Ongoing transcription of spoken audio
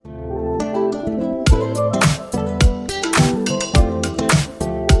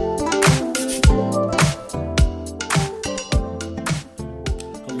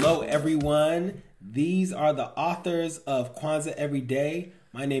These are the authors of Kwanzaa Every Day.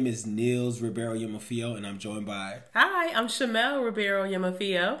 My name is Niels Ribeiro Yamafio, and I'm joined by... Hi, I'm Shamelle Ribeiro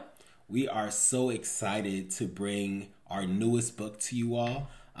Yamafio. We are so excited to bring our newest book to you all.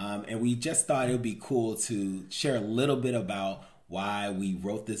 And we just thought it would be cool to share a little bit about why we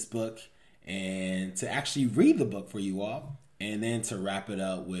wrote this book and to actually read the book for you all, and then to wrap it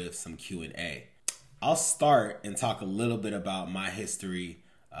up with some Q&A. I'll start and talk a little bit about my history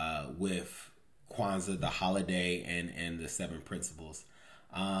with Kwanzaa, the holiday, and the 7 principles.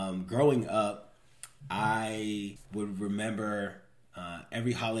 Growing up, I would remember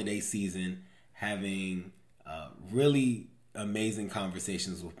every holiday season having really amazing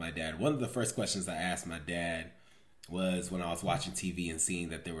conversations with my dad. One of the first questions I asked my dad was when I was watching TV and seeing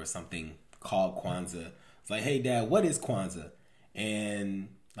that there was something called Kwanzaa. It's like, hey, Dad, what is Kwanzaa? And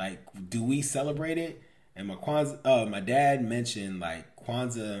like, do we celebrate it? And my dad mentioned like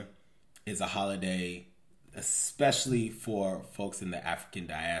Kwanzaa is a holiday, especially for folks in the African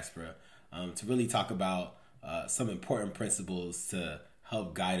diaspora, to really talk about some important principles to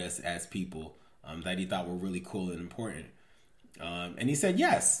help guide us as people that he thought were really cool and important. And he said,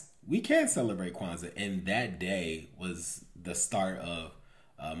 yes, we can celebrate Kwanzaa. And that day was the start of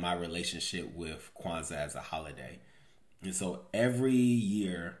my relationship with Kwanzaa as a holiday. And so every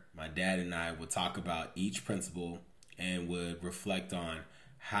year, my dad and I would talk about each principle and would reflect on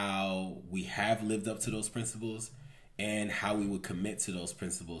how we have lived up to those principles and how we would commit to those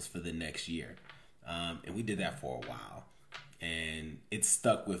principles for the next year. And we did that for a while. And it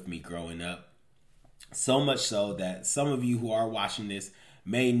stuck with me growing up. So much so that some of you who are watching this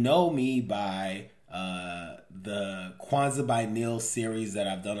may know me by the Kwanzaa by Neil series that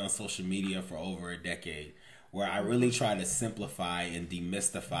I've done on social media for over a decade, where I really try to simplify and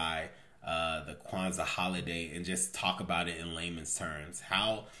demystify the Kwanzaa holiday and just talk about it in layman's terms.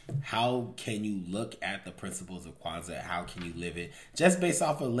 How can you look at the principles of Kwanzaa? How can you live it? Just based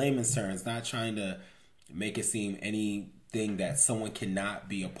off of layman's terms, not trying to make it seem anything that someone cannot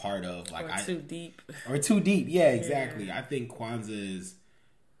be a part of. Like Too deep. Or too deep. Yeah, exactly. Yeah. I think Kwanzaa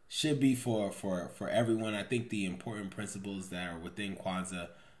should be for everyone. I think the important principles that are within Kwanzaa,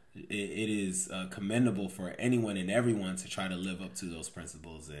 it is commendable for anyone and everyone to try to live up to those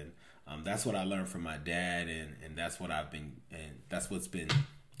principles. And that's what I learned from my dad, and that's what that's what's been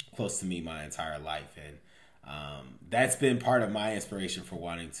close to me my entire life. And that's been part of my inspiration for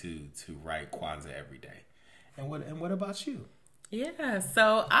wanting to write Kwanzaa Every Day. And what about you? Yeah,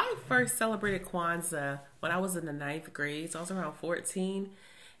 so I first celebrated Kwanzaa when I was in the 9th grade. So I was around 14.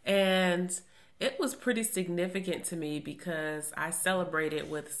 And it was pretty significant to me because I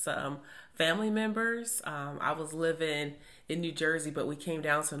celebrated with some family members. I was living in New Jersey, but we came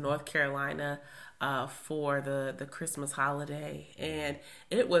down to North Carolina for the Christmas holiday. And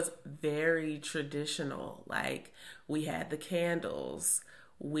it was very traditional. Like, we had the candles.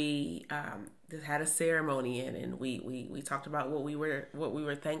 We had a ceremony and we talked about what we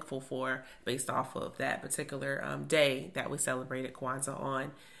were thankful for based off of that particular day that we celebrated Kwanzaa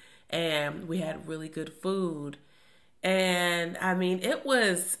on. And we had really good food. And I mean, it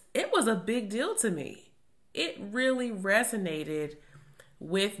was a big deal to me. It really resonated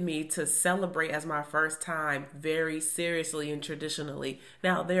with me to celebrate as my first time very seriously and traditionally.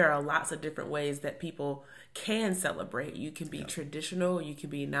 Now, there are lots of different ways that people can celebrate. You can be traditional, you can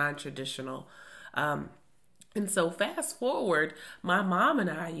be non-traditional. And so fast forward, my mom and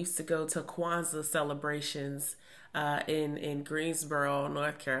I used to go to Kwanzaa celebrations in Greensboro,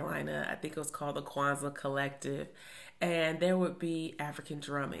 North Carolina. I think it was called the Kwanzaa Collective. And there would be African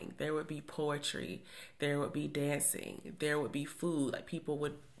drumming. There would be poetry. There would be dancing. There would be food. Like it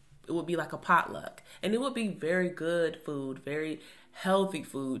would be like a potluck. And it would be very good food, very healthy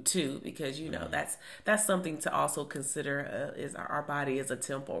food too, because that's something to also consider. Is our body is a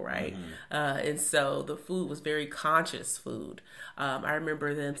temple, right? And so the food was very conscious food. I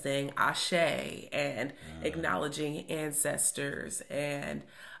remember them saying ashe and acknowledging ancestors, and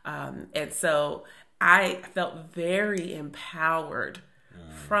so I felt very empowered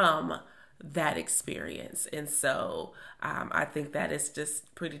from that experience. And so I think that is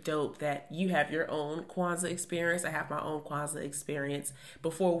just pretty dope that you have your own Kwanzaa experience. I have my own Kwanzaa experience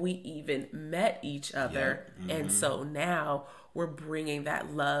before we even met each other. And so now we're bringing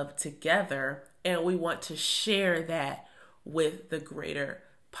that love together, and we want to share that with the greater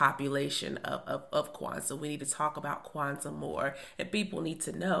population of Kwanzaa. We need to talk about Kwanzaa more, and people need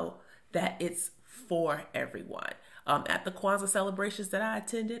to know that it's for everyone. At the Kwanzaa celebrations that I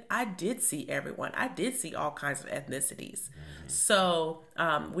attended, I did see everyone. I did see all kinds of ethnicities. So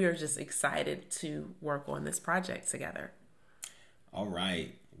we are just excited to work on this project together. All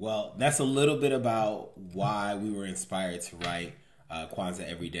right. Well, that's a little bit about why we were inspired to write Kwanzaa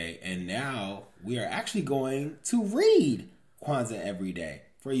Every Day. And now we are actually going to read Kwanzaa Every Day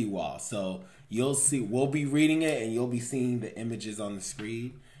for you all. So you'll see, we'll be reading it and you'll be seeing the images on the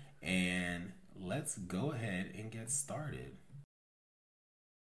screen. And let's go ahead and get started.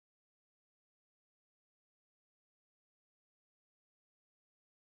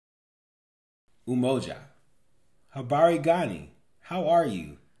 Umoja. Habari gani. How are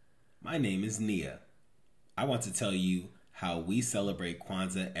you? My name is Nia. I want to tell you how we celebrate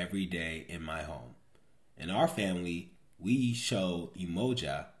Kwanzaa every day in my home. In our family, we show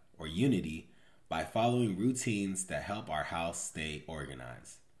umoja, or unity, by following routines that help our house stay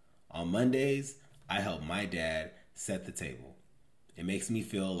organized. On Mondays, I help my dad set the table. It makes me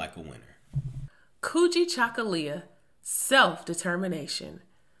feel like a winner. Kujichagulia, self-determination.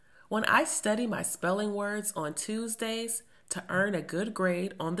 When I study my spelling words on Tuesdays to earn a good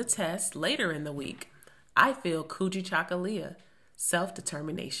grade on the test later in the week, I feel kujichagulia,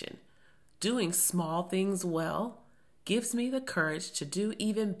 self-determination. Doing small things well gives me the courage to do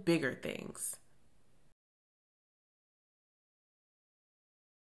even bigger things.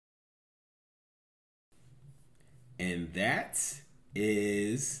 And that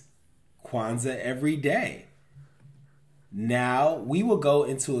is Kwanzaa Every Day. Now we will go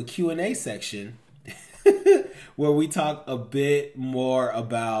into a Q&A section where we talk a bit more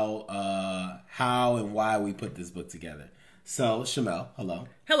about how and why we put this book together. So, Shamelle, hello.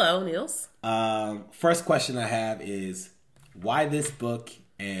 Hello, Niels. First question I have is, why this book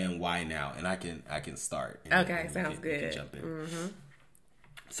and why now? And I can start. Okay, sounds good. You can jump in. Mm-hmm.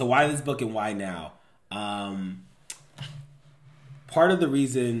 So, why this book and why now? Part of the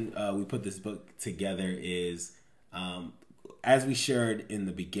reason we put this book together is, as we shared in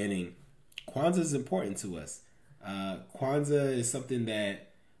the beginning, Kwanzaa is important to us. Kwanzaa is something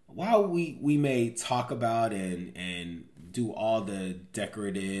that, while we may talk about and do all the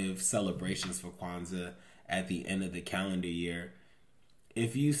decorative celebrations for Kwanzaa at the end of the calendar year,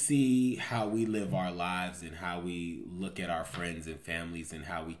 if you see how we live our lives and how we look at our friends and families and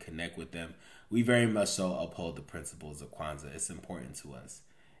how we connect with them, we very much so uphold the principles of Kwanzaa. It's important to us.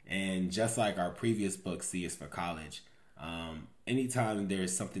 And just like our previous book, C is for College, anytime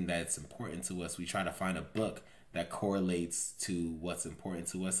there's something that's important to us, we try to find a book that correlates to what's important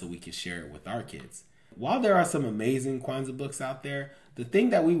to us so we can share it with our kids. While there are some amazing Kwanzaa books out there, the thing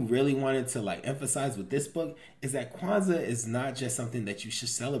that we really wanted to emphasize with this book is that Kwanzaa is not just something that you should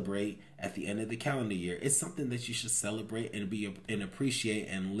celebrate at the end of the calendar year. It's something that you should celebrate and appreciate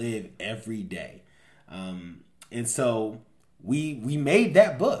and live every day. And so we made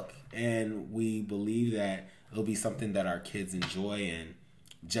that book, and we believe that it'll be something that our kids enjoy. And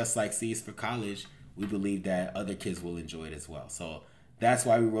just like C's for College, we believe that other kids will enjoy it as well. So that's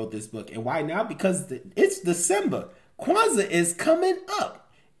why we wrote this book. And why now? Because it's December. Kwanzaa is coming up.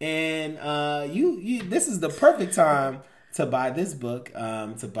 And this is the perfect time to buy this book,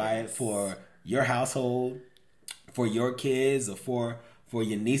 to buy it for your household, for your kids, or for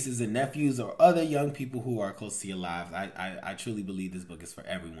your nieces and nephews, or other young people who are close to your lives. I truly believe this book is for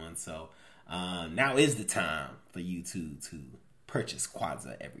everyone. So now is the time for you to purchase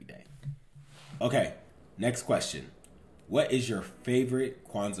Kwanzaa Every Day. Okay, next question. What is your favorite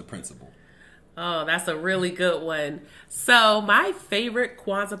Kwanzaa principle? Oh, that's a really good one. So my favorite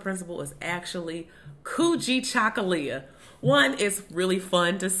Kwanzaa principle is actually kujichagulia. One is really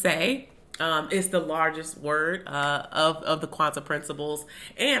fun to say. It's the largest word of the Kwanzaa principles.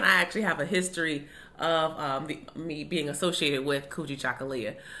 And I actually have a history of me being associated with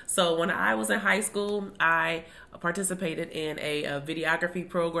kujichagulia. So when I was in high school, I participated in a videography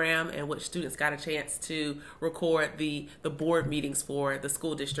program in which students got a chance to record the board meetings for the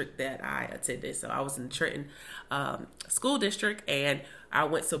school district that I attended. So I was in the Trenton school district, and I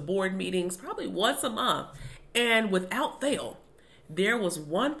went to board meetings probably once a month. And without fail, there was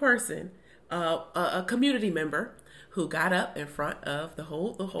one person, a community member, who got up in front of the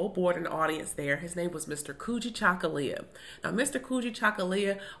whole board and audience there. His name was Mr. Kujichagulia. Now, Mr.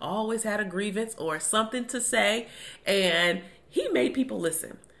 Kujichagulia always had a grievance or something to say, and he made people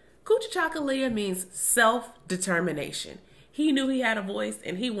listen. Kujichagulia means self-determination. He knew he had a voice,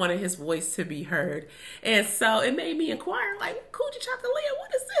 and he wanted his voice to be heard. And so it made me inquire, Kujichagulia,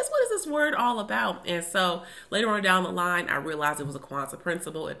 what is this? What is this word all about? And so later on down the line, I realized it was a Kwanzaa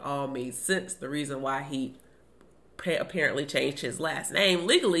principle. It all made sense. The reason why he apparently changed his last name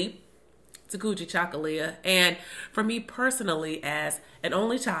legally to Kujichagulia. And for me personally, as an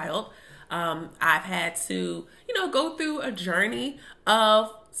only child, I've had to, go through a journey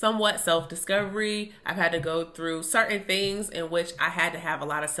of somewhat self-discovery. I've had to go through certain things in which I had to have a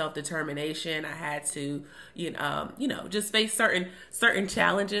lot of self-determination. I had to, just face certain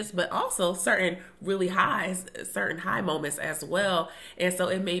challenges, but also certain really certain high moments as well. And so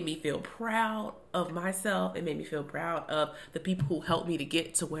it made me feel proud of myself. It made me feel proud of the people who helped me to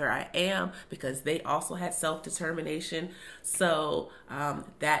get to where I am, because they also had self-determination. So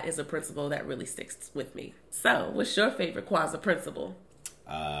that is a principle that really sticks with me. So what's your favorite Kwanzaa principle?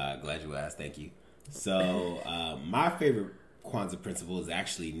 Glad you asked. Thank you. So my favorite Kwanzaa principle is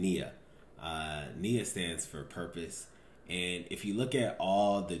actually Nia. Nia stands for purpose. And if you look at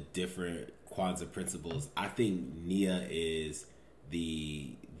all the different Kwanzaa principles, I think Nia is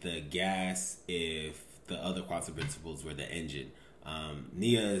the gas if the other Kwanzaa principles were the engine.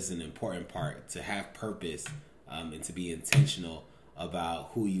 Nia is an important part to have purpose and to be intentional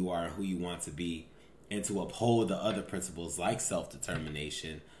about who you are and who you want to be, and to uphold the other principles like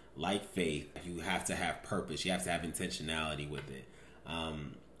self-determination, like faith. You have to have purpose. You have to have intentionality with it.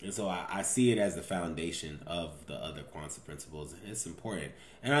 And so I see it as the foundation of the other Kwanzaa principles. It's important.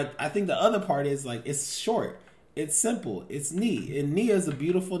 And I think the other part is like, it's short. It's simple. It's Ni. And Nia is a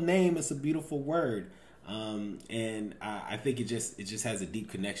beautiful name. It's a beautiful word. And I think it just has a deep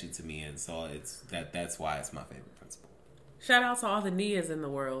connection to me. And so that's why it's my favorite principle. Shout out to all the Nias in the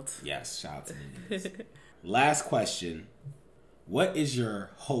world. Yes, shout out to Nias. Last question. What is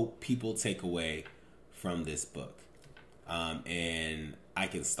your hope people take away from this book? And I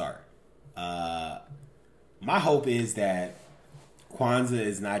can start. My hope is that Kwanzaa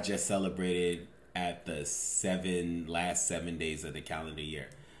is not just celebrated at the last 7 days of the calendar year.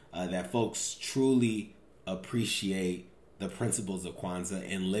 That folks truly appreciate the principles of Kwanzaa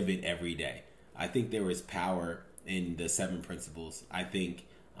and live it every day. I think there is power in the 7 principles. I think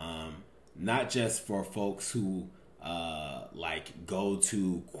not just for folks who go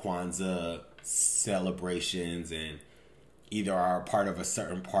to Kwanzaa celebrations and either are a part of a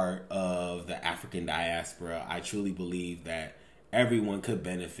certain part of the African diaspora. I truly believe that everyone could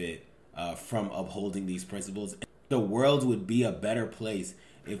benefit from upholding these principles. The world would be a better place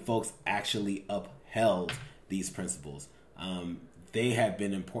if folks actually upheld these principles. They have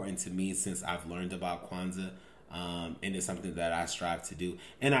been important to me since I've learned about Kwanzaa, and it's something that I strive to do.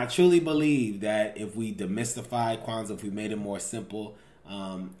 And I truly believe that if we demystified Kwanzaa, if we made it more simple,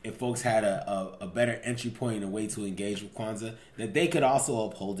 if folks had a better entry point and a way to engage with Kwanzaa, that they could also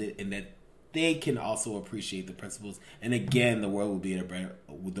uphold it and that they can also appreciate the principles. And again, the world will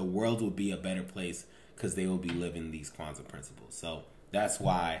be a better place because they will be living these Kwanzaa principles. So that's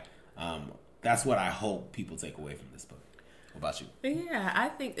why, that's what I hope people take away from this book. What about you? Yeah, I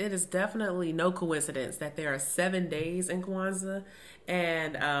think it is definitely no coincidence that there are 7 days in Kwanzaa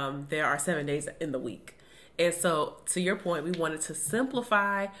and there are 7 days in the week. And so, to your point, we wanted to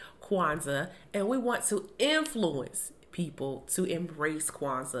simplify Kwanzaa, and we want to influence people to embrace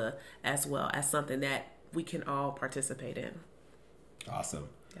Kwanzaa as well as something that we can all participate in. Awesome.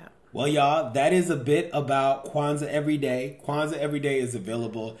 Yeah. Well, y'all, that is a bit about Kwanzaa Every Day. Kwanzaa Every Day is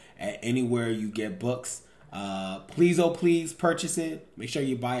available at anywhere you get books. Please, oh please, purchase it. Make sure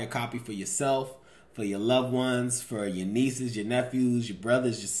you buy a copy for yourself, for your loved ones, for your nieces, your nephews, your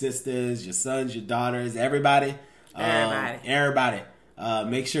brothers, your sisters, your sons, your daughters, everybody. Everybody.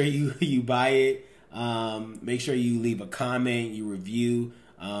 Make sure you buy it. Make sure you leave a comment, you review.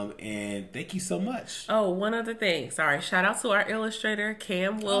 And thank you so much. Oh, one other thing. Sorry. Shout out to our illustrator,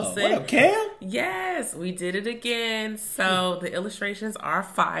 Cam Wilson. What up, Cam? Yes, we did it again. So the illustrations are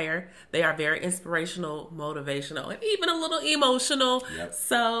fire. They are very inspirational, motivational, and even a little emotional. Yep.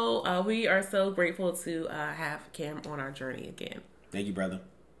 So we are so grateful to have Cam on our journey again. Thank you, brother.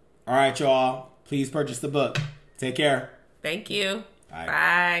 All right, y'all. Please purchase the book. Take care. Thank you. Bye.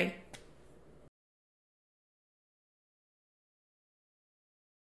 Bye.